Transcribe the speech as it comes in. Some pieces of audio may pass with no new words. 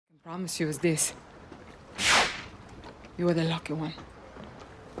Promise you is this. You are the lucky one.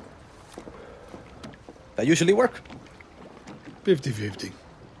 That usually work? 50-50.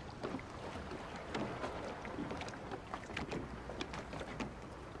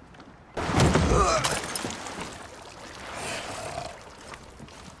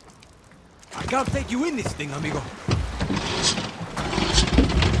 I can't take you in this thing, amigo.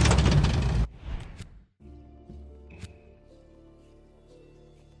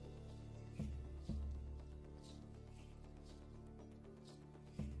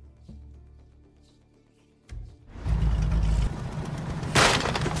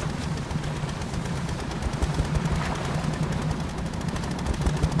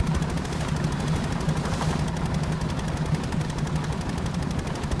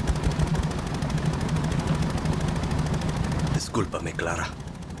 Discúlpame, Clara.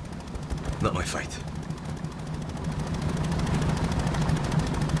 Not my fight.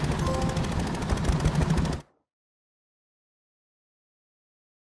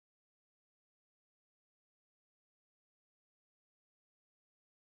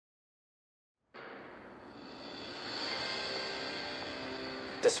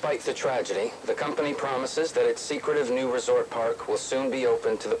 Despite the tragedy, the company promises that its secretive new resort park will soon be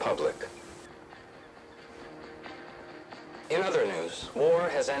open to the public. In other news, war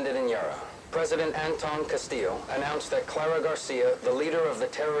has ended in Yara. President Antón Castillo announced that Clara Garcia, the leader of the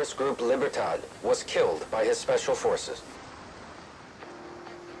terrorist group Libertad, was killed by his special forces.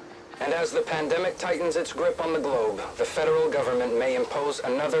 And as the pandemic tightens its grip on the globe, the federal government may impose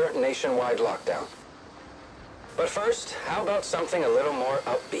another nationwide lockdown. But first, how about something a little more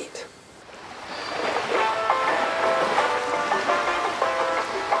upbeat?